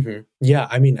 Mm-hmm. Yeah,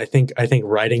 I think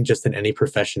writing just in any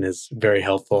profession is very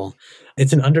helpful.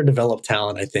 It's an underdeveloped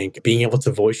talent, I think. Being able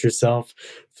to voice yourself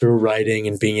through writing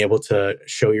and being able to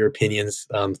show your opinions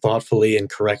thoughtfully and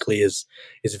correctly is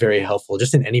very helpful,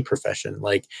 just in any profession.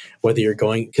 Like whether you're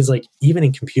going, because like even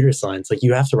in computer science, like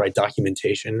you have to write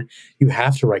documentation, you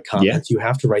have to write comments, you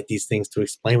have to write these things to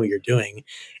explain what you're doing.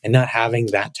 And not having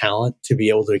that talent to be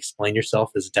able to explain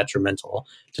yourself is detrimental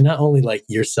to not only like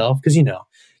yourself, because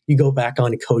you go back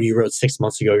on code you wrote 6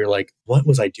 months ago, you're like, what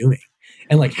was I doing?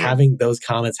 And like having those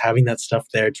comments, having that stuff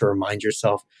there to remind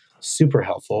yourself, super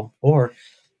helpful. Or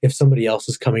if somebody else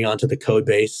is coming onto the code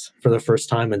base for the first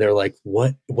time and they're like,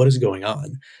 what is going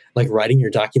on? Like writing your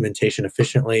documentation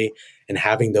efficiently and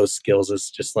having those skills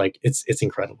is just like, it's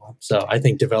incredible. So I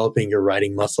think developing your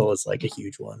writing muscle is like a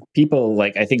huge one. People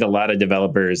I think a lot of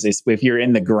developers, if you're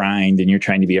in the grind and you're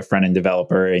trying to be a front-end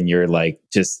developer and you're like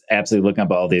just absolutely looking up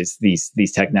all these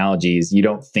technologies, you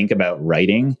don't think about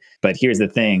writing. But here's the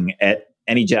thing, at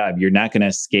any job, you're not going to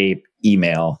escape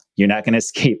email. You're not going to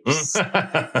escape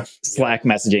Slack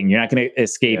messaging. You're not going to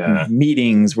escape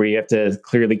meetings where you have to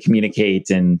clearly communicate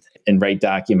and write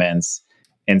documents.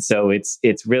 And so it's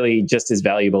really just as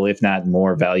valuable, if not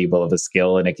more valuable of a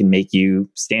skill. And it can make you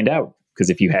stand out. Because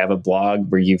if you have a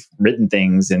blog where you've written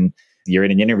things and you're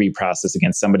in an interview process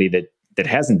against somebody that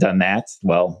hasn't done that,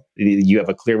 well, you have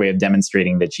a clear way of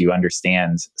demonstrating that you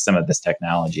understand some of this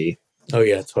technology. Oh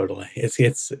yeah, totally.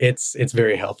 It's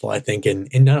very helpful, I think, in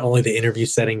not only the interview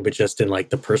setting, but just in like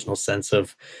the personal sense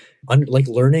of like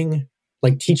learning,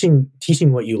 like teaching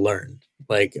what you learn,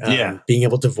 like being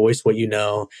able to voice what you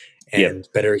know and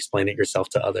better explain it yourself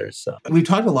to others. So we've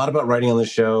talked a lot about writing on the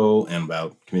show and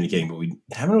about communicating, but we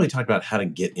haven't really talked about how to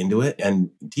get into it. And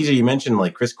TJ, you mentioned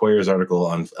like Chris Coyer's article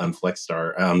on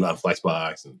Flexstar, on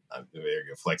Flexbox, and there you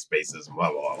go, Flex Spaces, and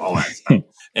blah, blah, blah, all that stuff.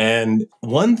 And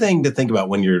one thing to think about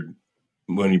when you're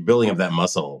building up that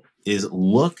muscle is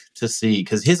look to see,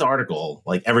 because his article,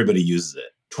 like everybody uses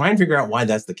it. Try and figure out why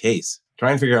that's the case.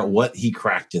 Try and figure out what he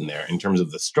cracked in there in terms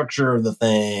of the structure of the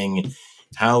thing,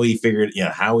 how he figured,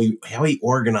 how he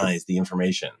organized the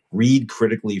information. Read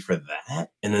critically for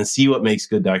that, and then see what makes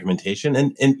good documentation,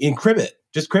 and crib it.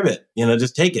 Just crib it.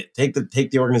 Just take it. Take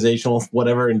the organizational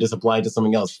whatever and just apply it to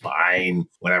something else. Fine,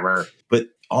 whatever. But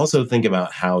also think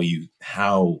about how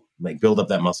build up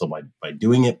that muscle by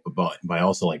doing it, but by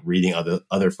also like reading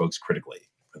other folks critically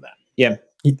for that. Yeah.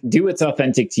 Do what's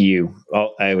authentic to you.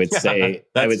 I would say.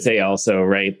 I would say also,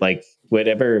 right? Like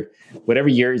whatever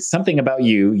something about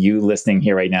you listening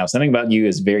here right now, something about you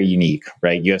is very unique,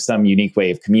 right? You have some unique way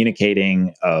of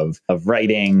communicating, of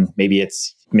writing. Maybe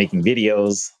it's making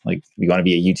videos. Like you want to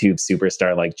be a YouTube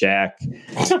superstar like Jack.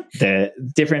 The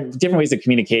different ways of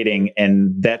communicating,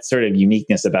 and that sort of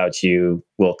uniqueness about you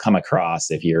will come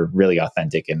across if you're really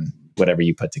authentic in whatever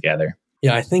you put together.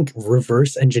 Yeah, I think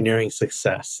reverse engineering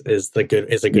success is a good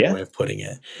way of putting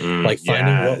it. Like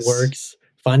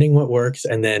finding what works,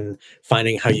 and then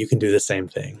finding how you can do the same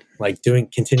thing. Like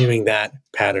continuing that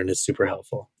pattern is super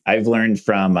helpful. I've learned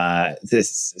from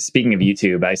this. Speaking of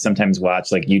YouTube, I sometimes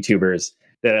watch like YouTubers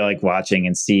that I like watching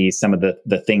and see some of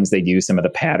the things they do, some of the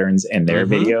patterns in their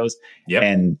videos. Yep.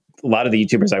 And a lot of the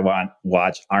YouTubers I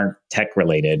watch aren't tech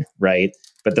related, right?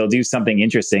 But they'll do something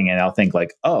interesting and I'll think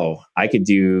like, oh, I could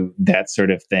do that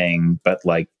sort of thing, but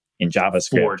like in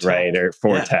JavaScript, right? Or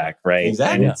for tech, right?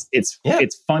 Exactly. And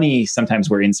it's funny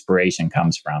sometimes where inspiration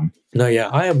comes from. No, yeah.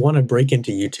 I want to break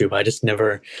into YouTube. I just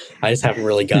haven't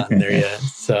really gotten there yet.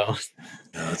 So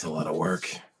that's a lot of work.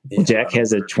 Well, Jack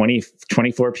has a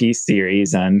 24-piece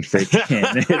series on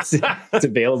freaking. It's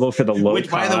available for the low Which,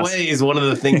 cost. by the way, is one of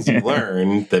the things you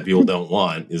learn that people don't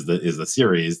want is the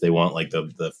series. They want like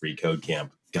the free code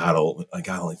camp. I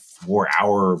got only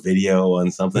 4-hour video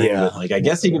on something. Yeah. Like I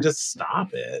guess you can just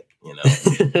stop it.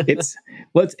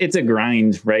 It's a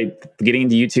grind, right? Getting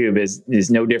into YouTube is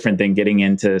no different than getting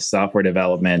into software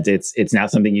development. It's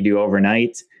not something you do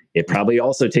overnight. It probably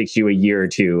also takes you a year or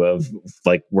two of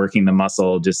like working the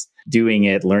muscle, just doing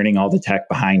it, learning all the tech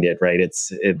behind it, right?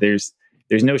 There's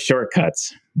no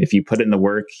shortcuts. If you put in the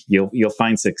work, you'll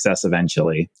find success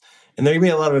eventually. And there can be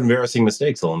a lot of embarrassing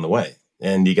mistakes along the way.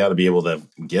 And you got to be able to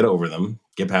get over them,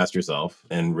 get past yourself,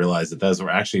 and realize that that's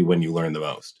actually when you learn the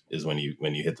most, is when you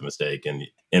hit the mistake. And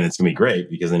it's going to be great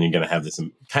because then you're going to have this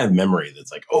kind of memory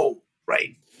that's like, oh,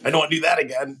 right, I don't want to do that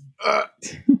again.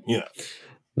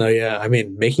 No, yeah. I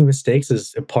mean, making mistakes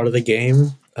is a part of the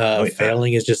game.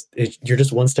 Failing is you're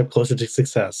just one step closer to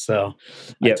success. So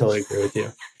I totally agree with you.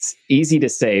 It's easy to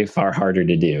say, far harder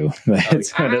to do.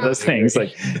 It's one of those things.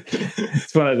 Like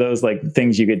it's one of those like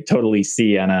things you could totally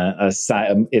see on a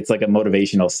sign. It's like a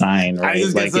motivational sign, right? I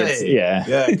was gonna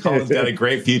say, Collin's got a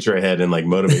great future ahead in like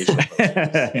motivation.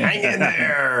 Hang in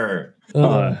there.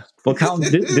 Well,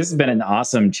 Collin, this has been an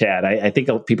awesome chat. I think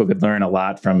people could learn a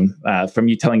lot from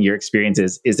you telling your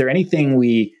experiences. Is there anything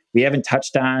we haven't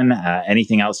touched on?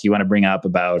 Anything else you want to bring up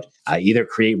about either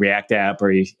Create React App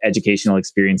or educational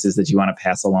experiences that you want to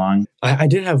pass along? I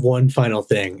did have one final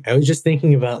thing. I was just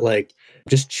thinking about like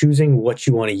just choosing what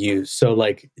you want to use. So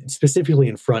like specifically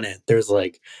in front end, there's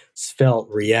like Svelte,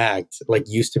 React, like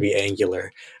used to be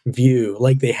Angular, Vue.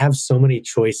 Like they have so many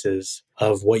choices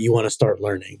of what you want to start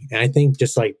learning. And I think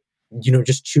just like,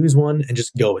 just choose one and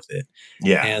just go with it.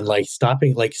 Yeah. And stop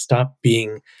being like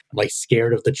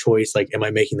scared of the choice. Like, am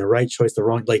I making the right choice, the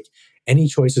wrong? Like any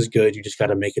choice is good. You just got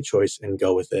to make a choice and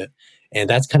go with it. And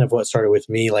that's kind of what started with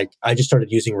me. Like I just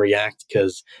started using React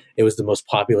because it was the most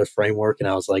popular framework. And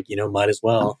I was like, might as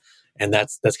well. And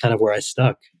that's kind of where I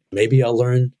stuck. Maybe I'll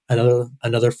learn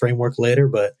another framework later,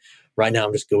 but right now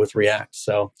I'm just go with React.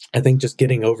 So I think just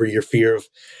getting over your fear of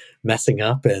messing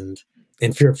up and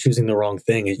fear of choosing the wrong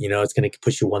thing, it's going to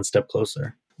push you one step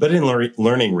closer. But in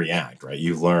learning React, right,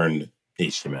 you've learned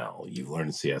HTML, you've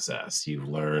learned CSS, you've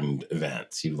learned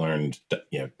events, you've learned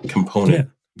component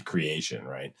creation,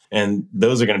 right? And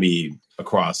those are going to be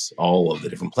across all of the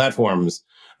different platforms.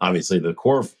 Obviously, the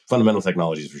core fundamental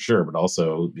technologies for sure, but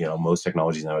also, most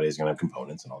technologies nowadays are going to have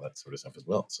components and all that sort of stuff as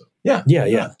well. So,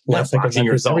 Lifecycle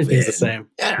yourself everything's the same.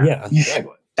 Yeah,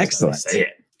 exactly. Excellent. Say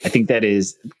it. I think that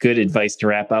is good advice to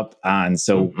wrap up on.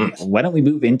 So why don't we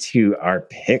move into our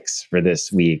picks for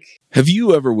this week? Have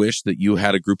you ever wished that you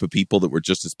had a group of people that were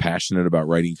just as passionate about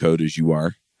writing code as you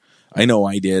are? I know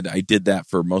I did. I did that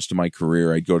for most of my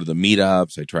career. I'd go to the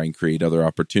meetups. I try and create other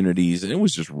opportunities. And it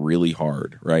was just really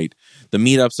hard, right? The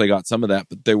meetups, I got some of that,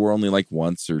 but they were only like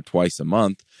once or twice a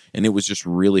month. And it was just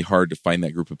really hard to find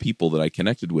that group of people that I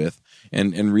connected with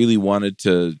and really wanted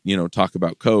to, talk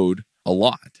about code a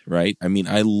lot, right? I mean,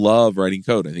 I love writing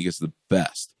code. I think it's the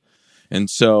best. And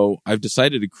so I've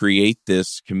decided to create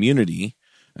this community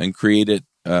and create it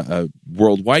a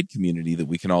worldwide community that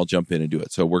we can all jump in and do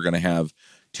it. So we're going to have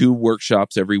 2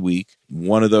 workshops every week.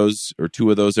 One of those or 2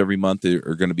 of those every month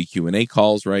are going to be Q&A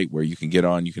calls, right? Where you can get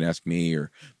on, you can ask me or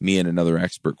me and another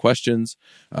expert questions.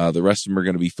 The rest of them are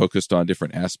going to be focused on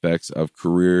different aspects of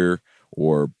career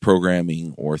or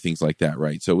programming or things like that,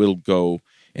 right? So it'll go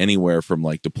anywhere from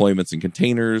like deployments and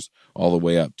containers all the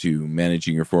way up to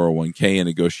managing your 401k and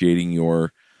negotiating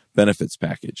your benefits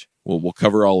package. We'll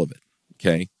cover all of it,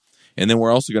 okay? And then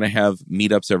we're also going to have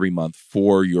meetups every month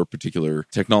for your particular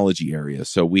technology area.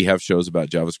 So we have shows about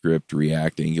JavaScript,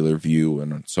 React, Angular, Vue,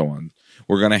 and so on.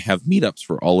 We're going to have meetups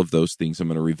for all of those things. I'm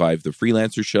going to revive the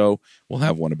freelancer show. We'll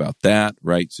have one about that,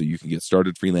 right? So you can get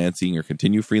started freelancing or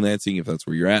continue freelancing if that's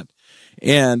where you're at.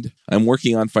 And I'm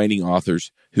working on finding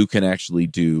authors who can actually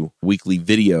do weekly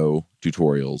video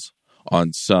tutorials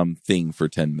on something for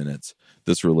 10 minutes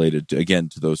that's related to, again,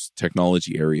 to those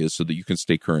technology areas so that you can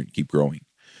stay current, keep growing.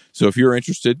 So if you're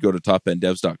interested, go to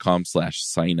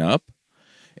topenddevs.com/sign up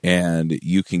and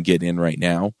you can get in right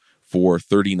now for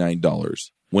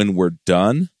 $39. When we're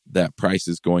done, that price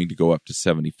is going to go up to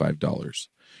 $75.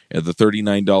 And the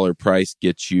 $39 price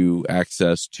gets you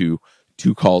access to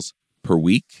 2 calls per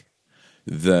week.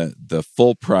 The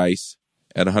full price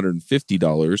at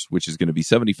 $150, which is going to be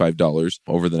 $75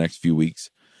 over the next few weeks,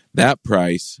 that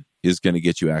price is going to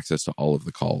get you access to all of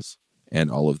the calls and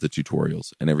all of the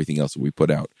tutorials and everything else that we put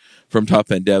out from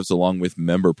Top End Devs, along with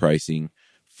member pricing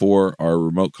for our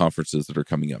remote conferences that are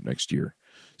coming up next year.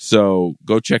 So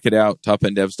go check it out,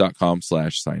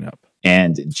 topenddevs.com/sign up.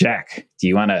 And Jack, do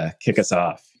you want to kick us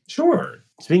off? Sure.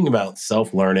 Speaking about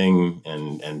self-learning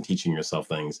and teaching yourself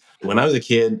things, when I was a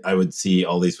kid, I would see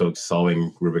all these folks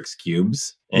solving Rubik's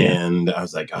Cubes. And I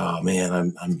was like, oh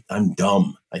man, I'm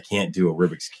dumb. I can't do a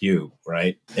Rubik's Cube,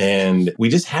 right? And we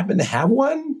just happened to have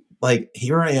one. Like,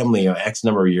 here I am, X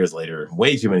number of years later,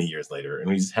 way too many years later, and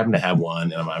we just happen to have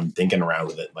one, and I'm thinking around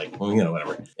with it, like, well,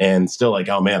 whatever. And still like,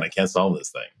 oh man, I can't solve this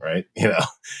thing, right?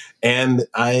 And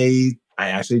I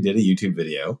actually did a YouTube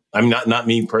video. I'm not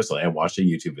me personally. I watched a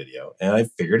YouTube video and I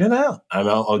figured it out.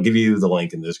 I'll give you the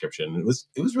link in the description. It was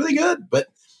really good, but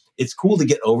it's cool to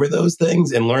get over those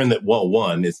things and learn that, well,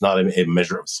 one, it's not a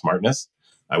measure of smartness.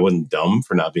 I wasn't dumb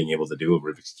for not being able to do a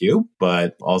Rubik's Cube,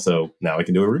 but also now I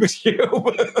can do a Rubik's Cube.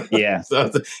 Yeah. So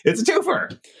it's a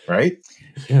twofer, right?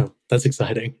 Yeah, that's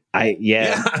exciting.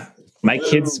 My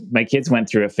kids went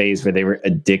through a phase where they were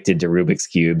addicted to Rubik's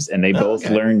Cubes, and they both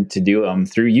learned to do them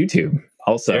through YouTube.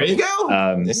 Also, there you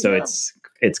go.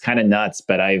 It's kind of nuts,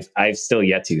 but I've still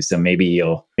yet to. So maybe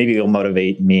you'll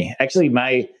motivate me. Actually,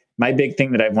 my big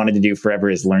thing that I've wanted to do forever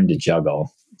is learn to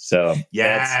juggle. So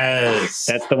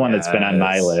that's the one that's been on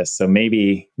my list. So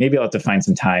maybe I'll have to find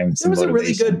some time. There was a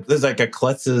really good. There's like a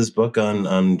Klutz's book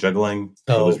on juggling.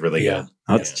 It was really good.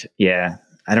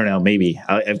 I don't know. Maybe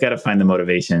I've got to find the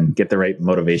motivation, get the right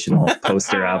motivational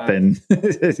poster up, and get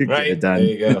it done. There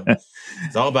you go.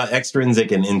 It's all about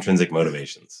extrinsic and intrinsic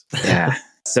motivations. Yeah.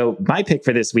 So my pick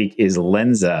for this week is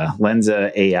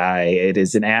Lensa AI. It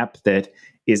is an app that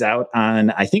is out on,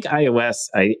 I think, iOS.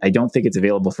 I don't think it's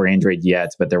available for Android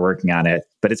yet, but they're working on it.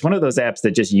 But it's one of those apps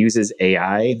that just uses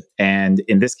AI. And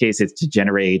in this case, it's to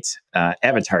generate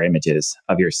avatar images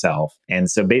of yourself. And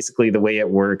so basically the way it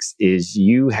works is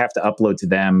you have to upload to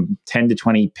them 10 to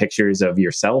 20 pictures of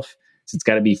yourself. So it's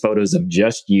got to be photos of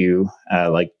just you,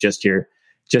 like just your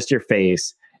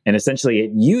face. And essentially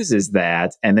it uses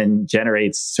that and then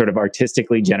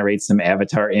artistically generates some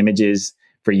avatar images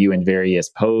for you in various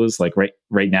poses. Like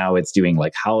right now it's doing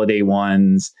like holiday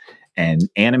ones and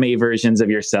anime versions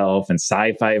of yourself and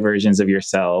sci-fi versions of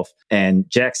yourself. And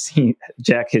Jack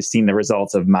has seen the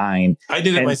results of mine. I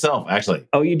did it myself, actually.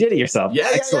 Oh, you did it yourself? Yeah,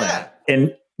 excellent. Yeah.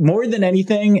 And more than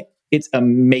anything, it's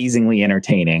amazingly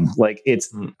entertaining. Like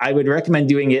I would recommend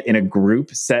doing it in a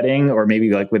group setting or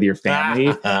maybe like with your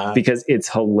family because it's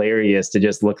hilarious to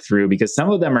just look through, because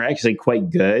some of them are actually quite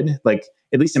good. Like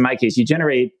at least in my case, you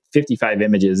generate 55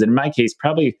 images. And in my case,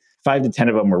 probably 5 to 10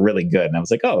 of them were really good. And I was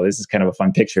like, oh, this is kind of a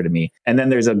fun picture to me. And then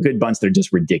there's a good bunch that are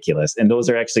just ridiculous. And those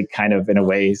are actually kind of, in a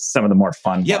way, some of the more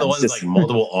fun ones. Yeah, the ones just, like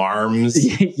multiple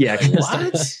arms. Yeah.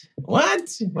 Like,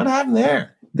 what happened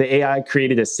there? the AI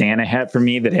created a Santa hat for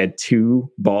me that had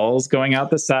 2 balls going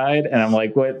out the side. And I'm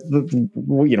like,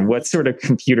 what sort of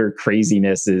computer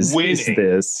craziness is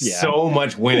this? Yeah. So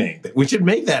much winning. We should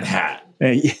make that hat.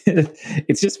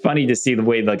 It's just funny to see the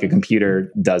way like a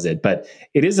computer does it, but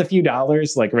it is a few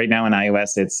dollars. Like right now in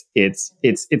iOS,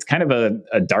 it's kind of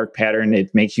a dark pattern.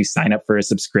 It makes you sign up for a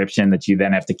subscription that you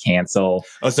then have to cancel.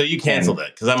 Oh, so you canceled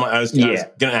it? Because I was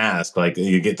gonna ask, like,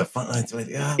 you get the fun.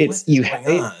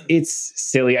 It's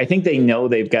silly. I think they know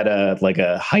they've got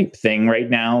a hype thing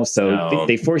right now, so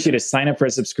they force you to sign up for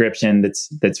a subscription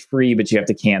that's free, but you have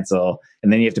to cancel,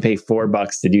 and then you have to pay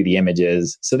 $4 to do the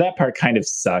images. So that part kind of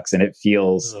sucks, and it feels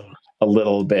a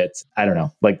little bit, I don't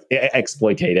know, like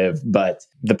exploitative, but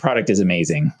the product is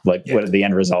amazing. Like what the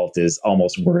end result is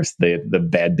almost worth the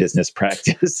bad business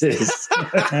practices.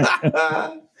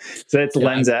 So it's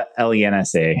Lensa,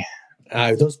 Lensa.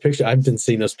 Those pictures, I've been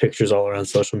seeing those pictures all around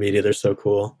social media. They're so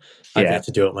cool. I've had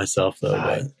to do it myself though.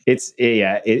 But it's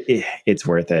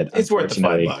worth it. It's worth the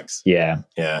 $5. Yeah.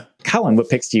 Collin, what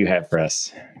picks do you have for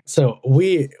us? So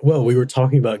we were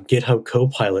talking about GitHub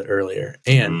Copilot earlier,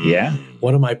 and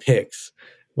one of my picks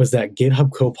was that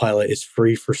GitHub Copilot is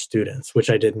free for students, which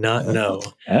I did not know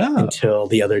until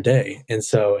the other day. And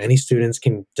so any students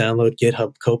can download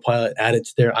GitHub Copilot, add it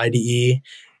to their IDE,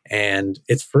 and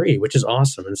it's free, which is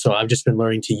awesome. And so I've just been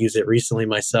learning to use it recently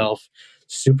myself.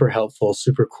 Super helpful,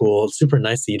 super cool, super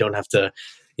nice that you don't have to,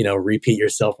 repeat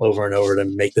yourself over and over to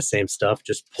make the same stuff.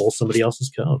 Just pull somebody else's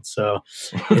code. So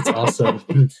it's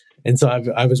awesome. And so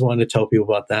I was wanting to tell people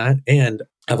about that. And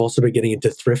I've also been getting into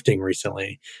thrifting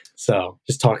recently. So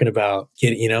just talking about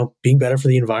being better for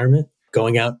the environment,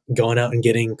 going out and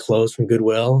getting clothes from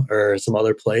Goodwill or some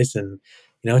other place, and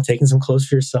taking some clothes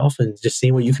for yourself and just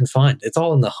seeing what you can find. It's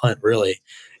all in the hunt, really.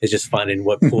 It's just finding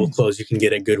what cool clothes you can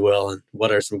get at Goodwill and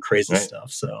what are some crazy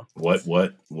stuff. So what?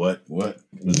 Thrift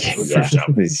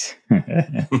shopping.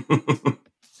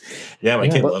 Yeah, my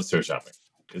kid loves thrift shopping.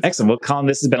 Excellent. Well, Collin,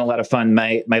 this has been a lot of fun.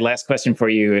 My last question for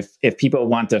you: if people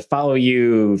want to follow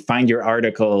you, find your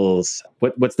articles,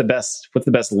 what's the best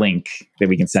link that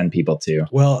we can send people to?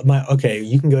 Well,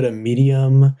 you can go to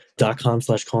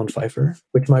medium.com/Collin Pfeifer,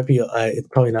 which might be it's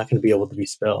probably not going to be able to be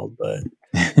spelled, but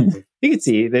you can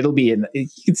see you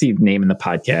can see the name in the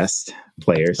podcast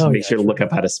player. So make sure to look up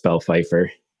how to spell Pfeifer.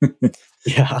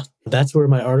 Yeah, that's where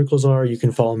my articles are. You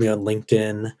can follow me on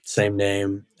LinkedIn, same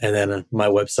name. And then my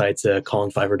website's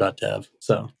collinpfeifer.dev.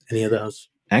 So any of those.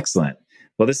 Excellent.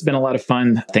 Well, this has been a lot of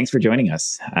fun. Thanks for joining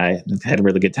us. I had a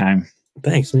really good time.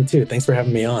 Thanks. Me too. Thanks for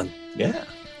having me on. Yeah,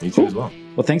 me too as well.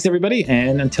 Well, thanks everybody.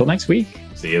 And until next week.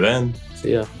 See you then.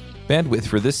 See ya. Bandwidth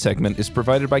for this segment is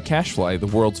provided by CacheFly, the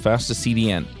world's fastest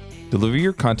CDN. Deliver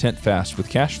your content fast with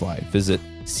CacheFly. Visit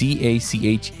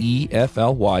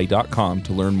CacheFly.com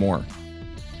to learn more.